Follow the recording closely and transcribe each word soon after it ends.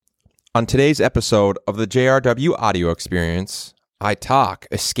On today's episode of the Jrdubuuu Audio Experience, I talk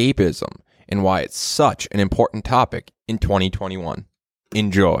escapism and why it's such an important topic in 2021.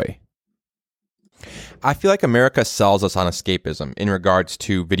 Enjoy. I feel like America sells us on escapism in regards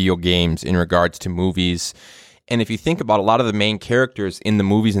to video games, in regards to movies. And if you think about a lot of the main characters in the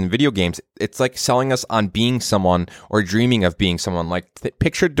movies and video games, it's like selling us on being someone or dreaming of being someone. Like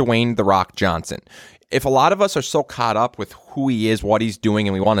picture Dwayne "The Rock" Johnson. If a lot of us are so caught up with who he is, what he's doing,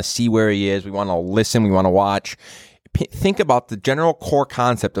 and we want to see where he is, we want to listen, we want to watch, think about the general core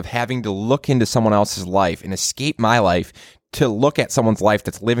concept of having to look into someone else's life and escape my life to look at someone's life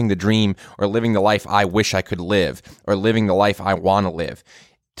that's living the dream or living the life I wish I could live or living the life I want to live.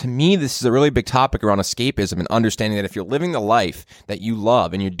 To me, this is a really big topic around escapism and understanding that if you're living the life that you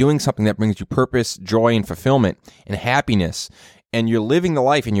love and you're doing something that brings you purpose, joy, and fulfillment and happiness, and you're living the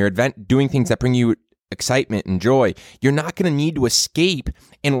life and you're doing things that bring you excitement and joy, you're not going to need to escape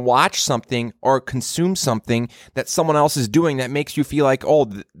and watch something or consume something that someone else is doing that makes you feel like,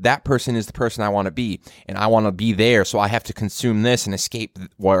 oh, that person is the person I want to be, and I want to be there, so I have to consume this and escape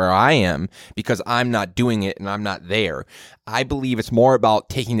where I am because I'm not doing it and I'm not there. I believe it's more about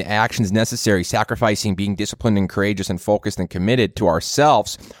taking the actions necessary, sacrificing, being disciplined and courageous and focused and committed to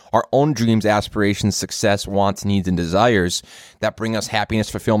ourselves, our own dreams, aspirations, success, wants, needs, and desires that bring us happiness,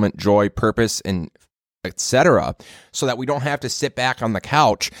 fulfillment, joy, purpose, and etc., so that we don't have to sit back on the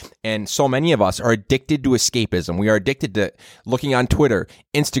couch. And so many of us are addicted to escapism. We are addicted to looking on Twitter,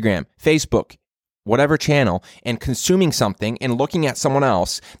 Instagram, Facebook, whatever channel, and consuming something and looking at someone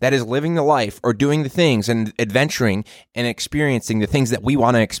else that is living the life or doing the things and adventuring and experiencing the things that we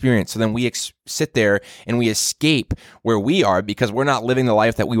want to experience. So then we sit there and we escape where we are because we're not living the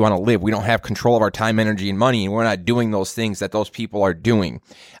life that we want to live. We don't have control of our time, energy, and money, and we're not doing those things that those people are doing.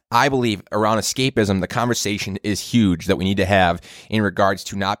 I believe around escapism, the conversation is huge that we need to have in regards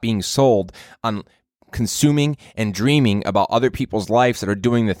to not being sold on consuming and dreaming about other people's lives that are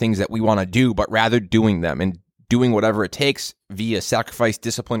doing the things that we want to do, but rather doing them and doing whatever it takes via sacrifice,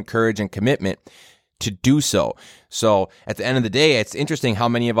 discipline, courage, and commitment to do so. So at the end of the day, it's interesting how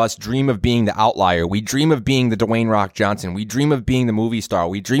many of us dream of being the outlier. We dream of being the Dwayne "Rock" Johnson. We dream of being the movie star.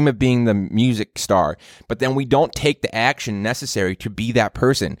 We dream of being the music star. But then we don't take the action necessary to be that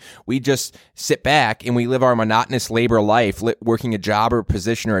person. We just sit back and we live our monotonous labor life, working a job or a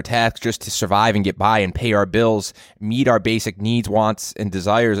position or a task just to survive and get by and pay our bills, meet our basic needs, wants, and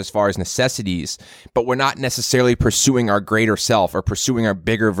desires as far as necessities. But we're not necessarily pursuing our greater self or pursuing our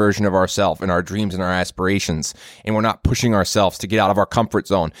bigger version of ourself and our dreams and our aspirations. And we're not pushing ourselves to get out of our comfort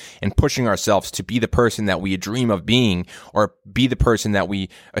zone and pushing ourselves to be the person that we dream of being or be the person that we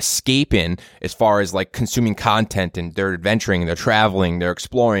escape in as far as like consuming content, and they're adventuring, they're traveling, they're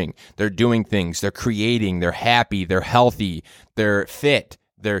exploring, they're doing things, they're creating, they're happy, they're healthy, they're fit,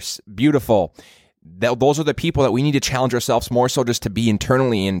 they're beautiful. Those are the people that we need to challenge ourselves more so just to be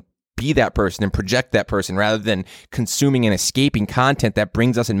internally and be that person and project that person rather than consuming and escaping content that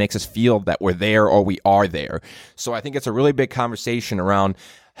brings us and makes us feel that we're there or we are there. So I think it's a really big conversation around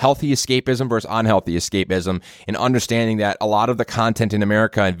healthy escapism versus unhealthy escapism, and understanding that a lot of the content in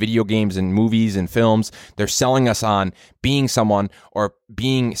America and video games and movies and films, they're selling us on being someone or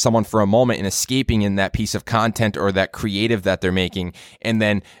being someone for a moment and escaping in that piece of content or that creative that they're making, and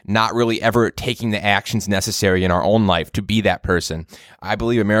then not really ever taking the actions necessary in our own life to be that person. I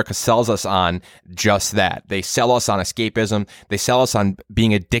believe America sells us on just that. They sell us on escapism. They sell us on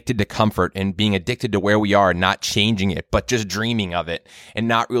being addicted to comfort and being addicted to where we are, not changing it, but just dreaming of it and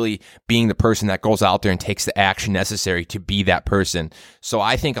not really being the person that goes out there and takes the action necessary to be that person. So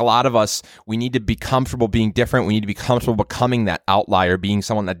I think a lot of us, we need to be comfortable being different. We need to be comfortable becoming that outlier, being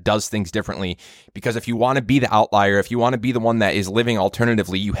someone that does things differently. Because if you want to be the outlier, if you want to be the one that is living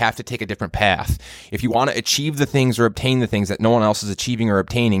alternatively, you have to take a different path. If you want to achieve the things or obtain the things that no one else is achieving or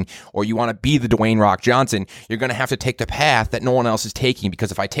obtaining, or you want to be the Dwayne "Rock" Johnson, you're going to have to take the path that no one else is taking.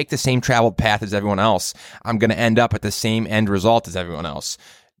 Because if I take the same traveled path as everyone else, I'm going to end up at the same end result as everyone else.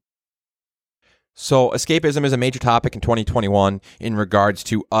 So escapism is a major topic in 2021 in regards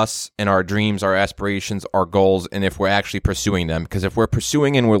to us and our dreams, our aspirations, our goals, and if we're actually pursuing them. Because if we're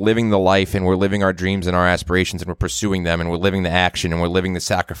pursuing and we're living the life and we're living our dreams and our aspirations and we're pursuing them and we're living the action and we're living the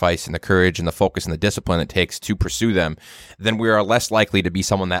sacrifice and the courage and the focus and the discipline it takes to pursue them, then we are less likely to be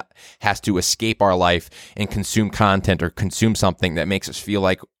someone that has to escape our life and consume content or consume something that makes us feel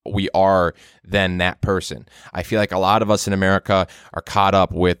like we are then that person. I feel like a lot of us in America are caught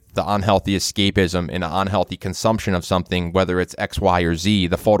up with the unhealthy escapism and the unhealthy consumption of something, whether it's X, Y, or Z,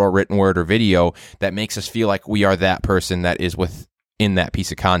 the photo, written word, or video, that makes us feel like we are that person that is with in that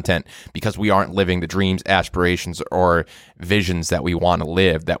piece of content because we aren't living the dreams, aspirations, or visions that we want to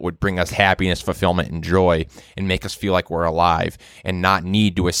live that would bring us happiness, fulfillment, and joy and make us feel like we're alive and not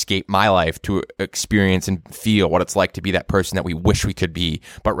need to escape my life to experience and feel what it's like to be that person that we wish we could be,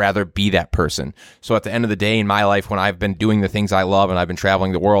 but rather be that person. So at the end of the day in my life, when I've been doing the things I love and I've been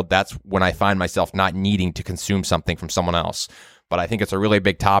traveling the world, that's when I find myself not needing to consume something from someone else. But I think it's a really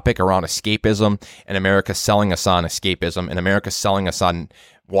big topic around escapism and America selling us on escapism and America selling us on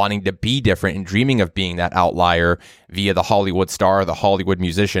wanting to be different and dreaming of being that outlier via the Hollywood star, the Hollywood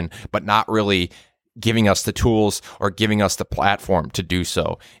musician, but not really giving us the tools or giving us the platform to do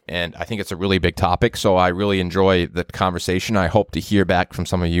so. And I think it's a really big topic. So I really enjoy the conversation. I hope to hear back from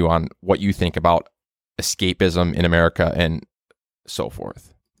some of you on what you think about escapism in America and so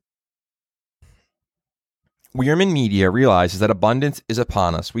forth. Weirman Media realizes that abundance is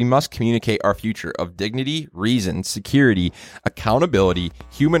upon us. We must communicate our future of dignity, reason, security, accountability,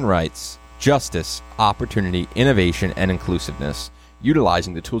 human rights, justice, opportunity, innovation, and inclusiveness,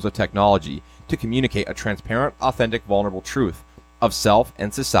 utilizing the tools of technology to communicate a transparent, authentic, vulnerable truth of self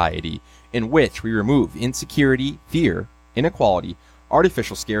and society in which we remove insecurity, fear, inequality,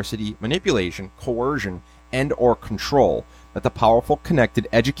 artificial scarcity, manipulation, coercion, and or control that the powerful, connected,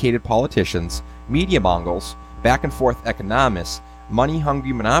 educated politicians, media mongols, back and forth economists,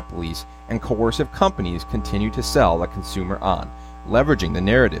 money-hungry monopolies, and coercive companies continue to sell the consumer on, leveraging the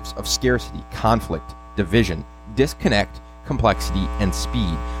narratives of scarcity, conflict, division, disconnect, complexity, and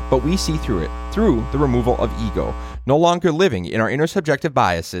speed. But we see through it, through the removal of ego, no longer living in our intersubjective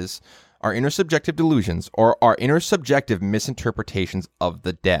biases, our intersubjective delusions, or our intersubjective misinterpretations of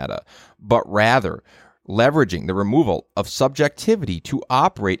the data, but rather leveraging the removal of subjectivity to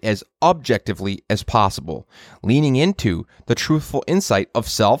operate as objectively as possible, leaning into the truthful insight of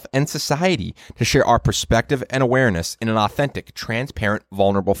self and society to share our perspective and awareness in an authentic, transparent,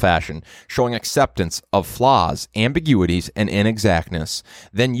 vulnerable fashion, showing acceptance of flaws, ambiguities, and inexactness,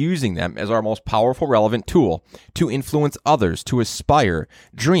 then using them as our most powerful relevant tool to influence others to aspire,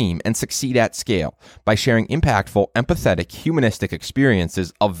 dream, and succeed at scale by sharing impactful, empathetic, humanistic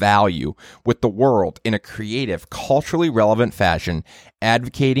experiences of value with the world in a creative, culturally relevant fashion,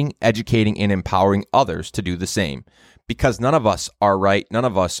 advocating, educating, and empowering others to do the same. Because none of us are right, none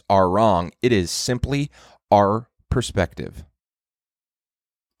of us are wrong. It is simply our perspective.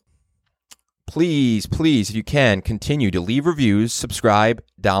 Please, if you can, continue to leave reviews, subscribe,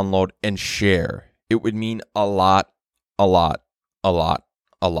 download, and share. It would mean a lot.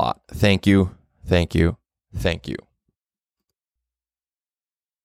 Thank you.